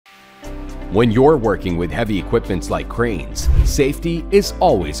When you're working with heavy equipments like cranes, safety is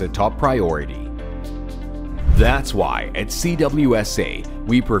always a top priority. That's why at CWSA,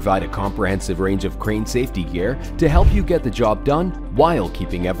 we provide a comprehensive range of crane safety gear to help you get the job done while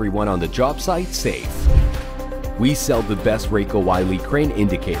keeping everyone on the job site safe. We sell the best RaycoWylie crane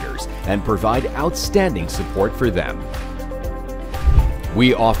indicators and provide outstanding support for them.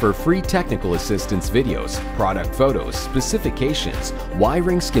 We offer free technical assistance videos, product photos, specifications,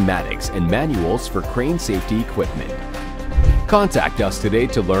 wiring schematics, and manuals for crane safety equipment. Contact us today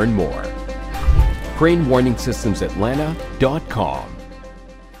to learn more. CraneWarningSystemsAtlanta.com